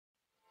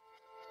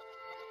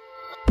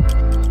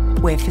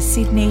We're for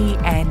Sydney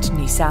and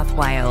New South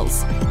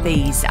Wales.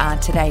 These are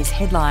today's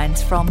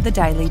headlines from the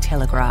Daily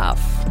Telegraph.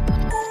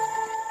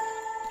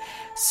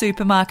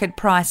 Supermarket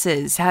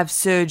prices have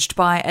surged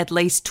by at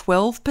least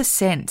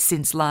 12%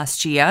 since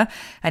last year,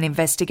 an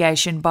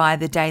investigation by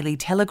the Daily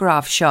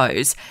Telegraph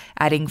shows,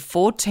 adding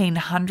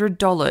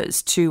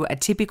 $1,400 to a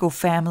typical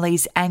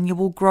family's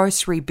annual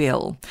grocery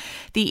bill.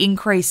 The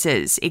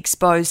increases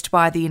exposed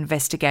by the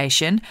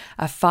investigation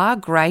are far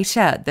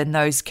greater than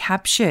those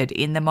captured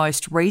in the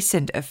most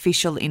recent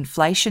official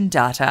inflation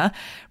data,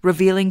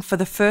 revealing for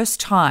the first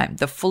time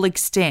the full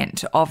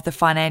extent of the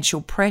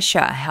financial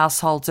pressure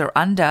households are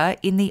under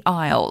in the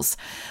aisles.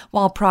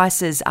 While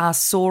prices are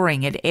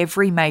soaring at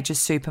every major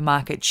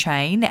supermarket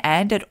chain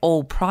and at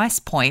all price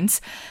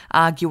points,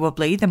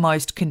 arguably the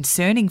most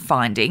concerning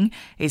finding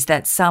is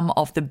that some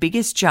of the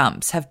biggest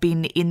jumps have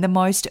been in the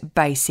most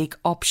basic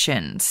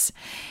options.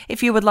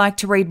 If you would like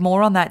to read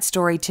more on that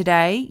story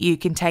today, you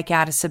can take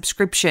out a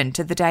subscription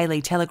to the Daily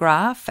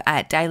Telegraph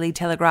at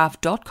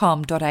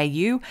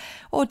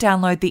dailytelegraph.com.au or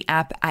download the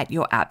app at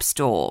your app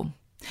store.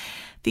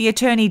 The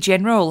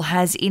Attorney-General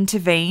has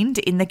intervened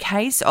in the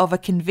case of a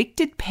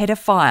convicted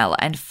pedophile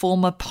and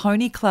former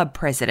Pony Club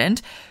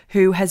president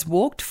who has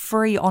walked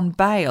free on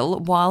bail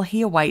while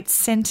he awaits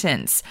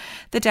sentence.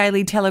 The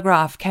Daily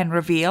Telegraph can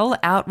reveal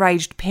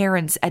outraged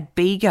parents at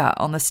Bega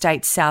on the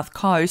state's south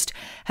coast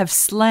have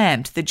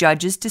slammed the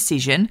judge's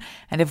decision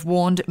and have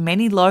warned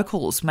many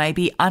locals may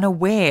be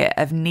unaware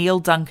of Neil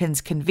Duncan's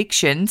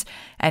convictions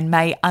and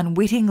may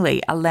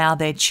unwittingly allow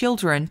their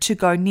children to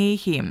go near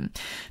him.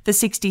 The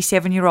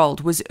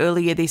 67-year-old was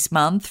earlier this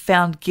month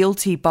found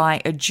guilty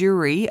by a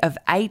jury of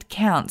 8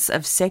 counts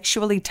of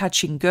sexually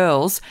touching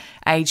girls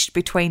aged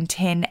between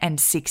 10 and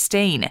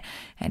 16,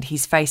 and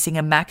he's facing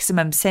a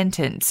maximum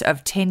sentence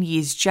of 10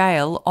 years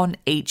jail on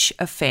each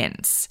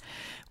offence.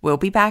 We'll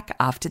be back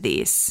after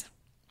this.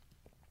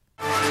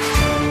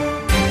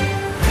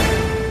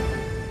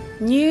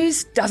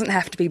 News doesn't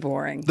have to be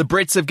boring. The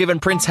Brits have given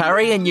Prince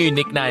Harry a new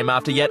nickname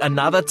after yet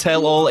another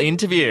tell-all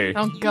interview.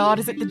 Oh God,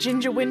 is it the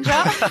Ginger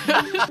Whinger?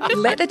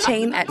 Let the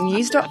team at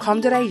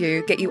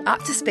news.com.au get you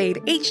up to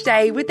speed each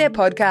day with their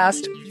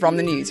podcast, From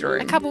the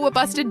Newsroom. A couple were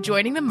busted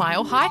joining the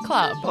Mile High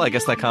Club. Well, I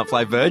guess they can't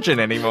fly Virgin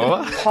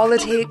anymore.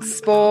 Politics,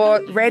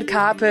 sport, red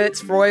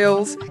carpets,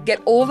 royals.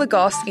 Get all the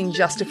goss in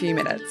just a few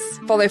minutes.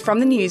 Follow From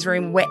the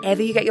Newsroom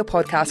wherever you get your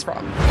podcast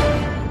from.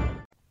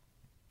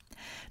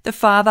 The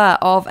father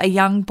of a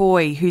young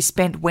boy who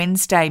spent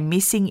Wednesday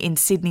missing in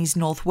Sydney's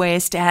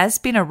northwest has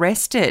been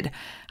arrested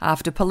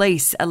after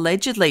police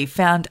allegedly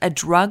found a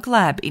drug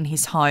lab in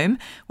his home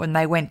when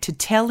they went to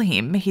tell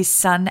him his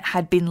son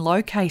had been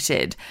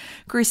located.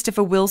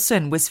 Christopher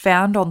Wilson was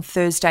found on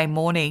Thursday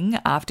morning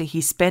after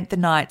he spent the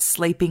night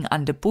sleeping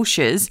under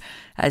bushes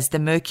as the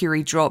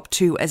mercury dropped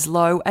to as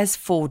low as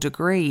 4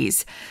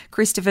 degrees.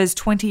 Christopher's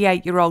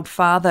 28-year-old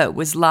father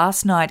was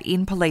last night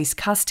in police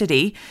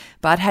custody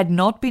but had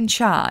not been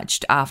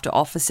charged after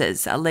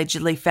officers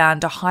allegedly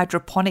found a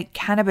hydroponic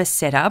cannabis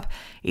setup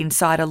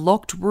inside a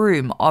locked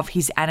room of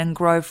his Annan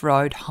Grove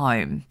Road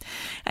home.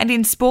 And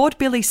in sport,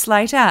 Billy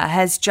Slater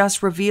has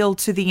just revealed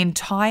to the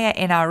entire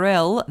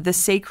NRL the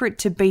secret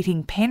to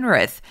beating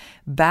Penrith: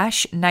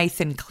 bash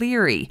Nathan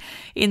Cleary.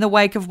 In the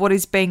wake of what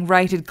is being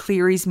rated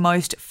Cleary's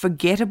most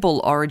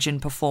forgettable Origin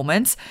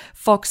performance,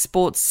 Fox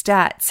Sports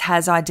Stats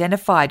has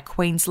identified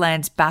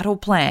Queensland's battle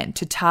plan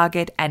to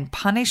target and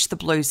punish the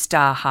Blue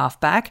Star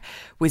halfback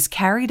was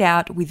carried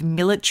out with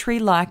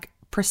military-like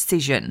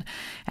precision.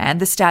 And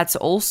the stats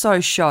also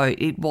show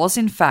it was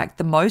in fact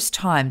the most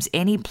times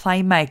any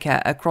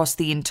playmaker across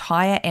the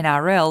entire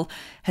NRL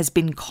has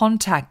been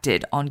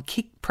contacted on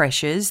kick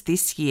pressures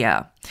this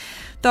year.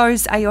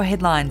 Those are your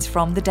headlines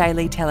from the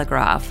Daily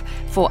Telegraph.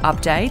 For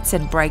updates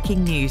and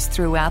breaking news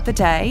throughout the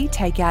day,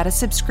 take out a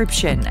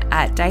subscription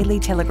at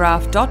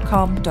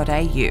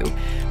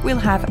dailytelegraph.com.au. We'll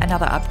have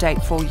another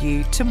update for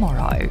you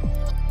tomorrow.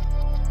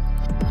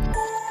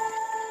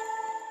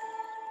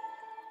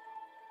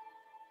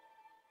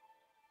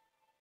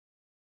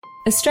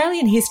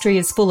 Australian history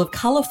is full of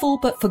colourful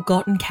but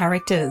forgotten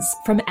characters,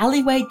 from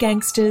alleyway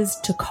gangsters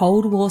to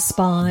Cold War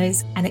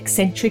spies and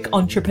eccentric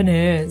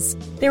entrepreneurs.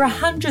 There are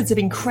hundreds of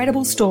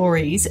incredible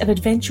stories of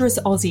adventurous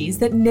Aussies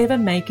that never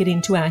make it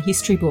into our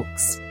history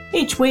books.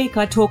 Each week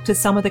I talk to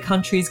some of the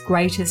country's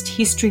greatest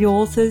history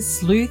authors,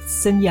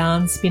 sleuths and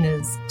yarn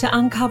spinners to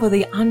uncover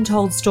the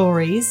untold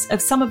stories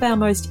of some of our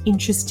most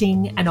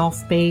interesting and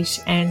offbeat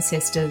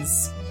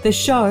ancestors. The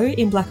show,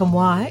 In Black and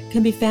White,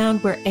 can be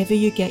found wherever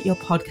you get your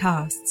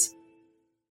podcasts.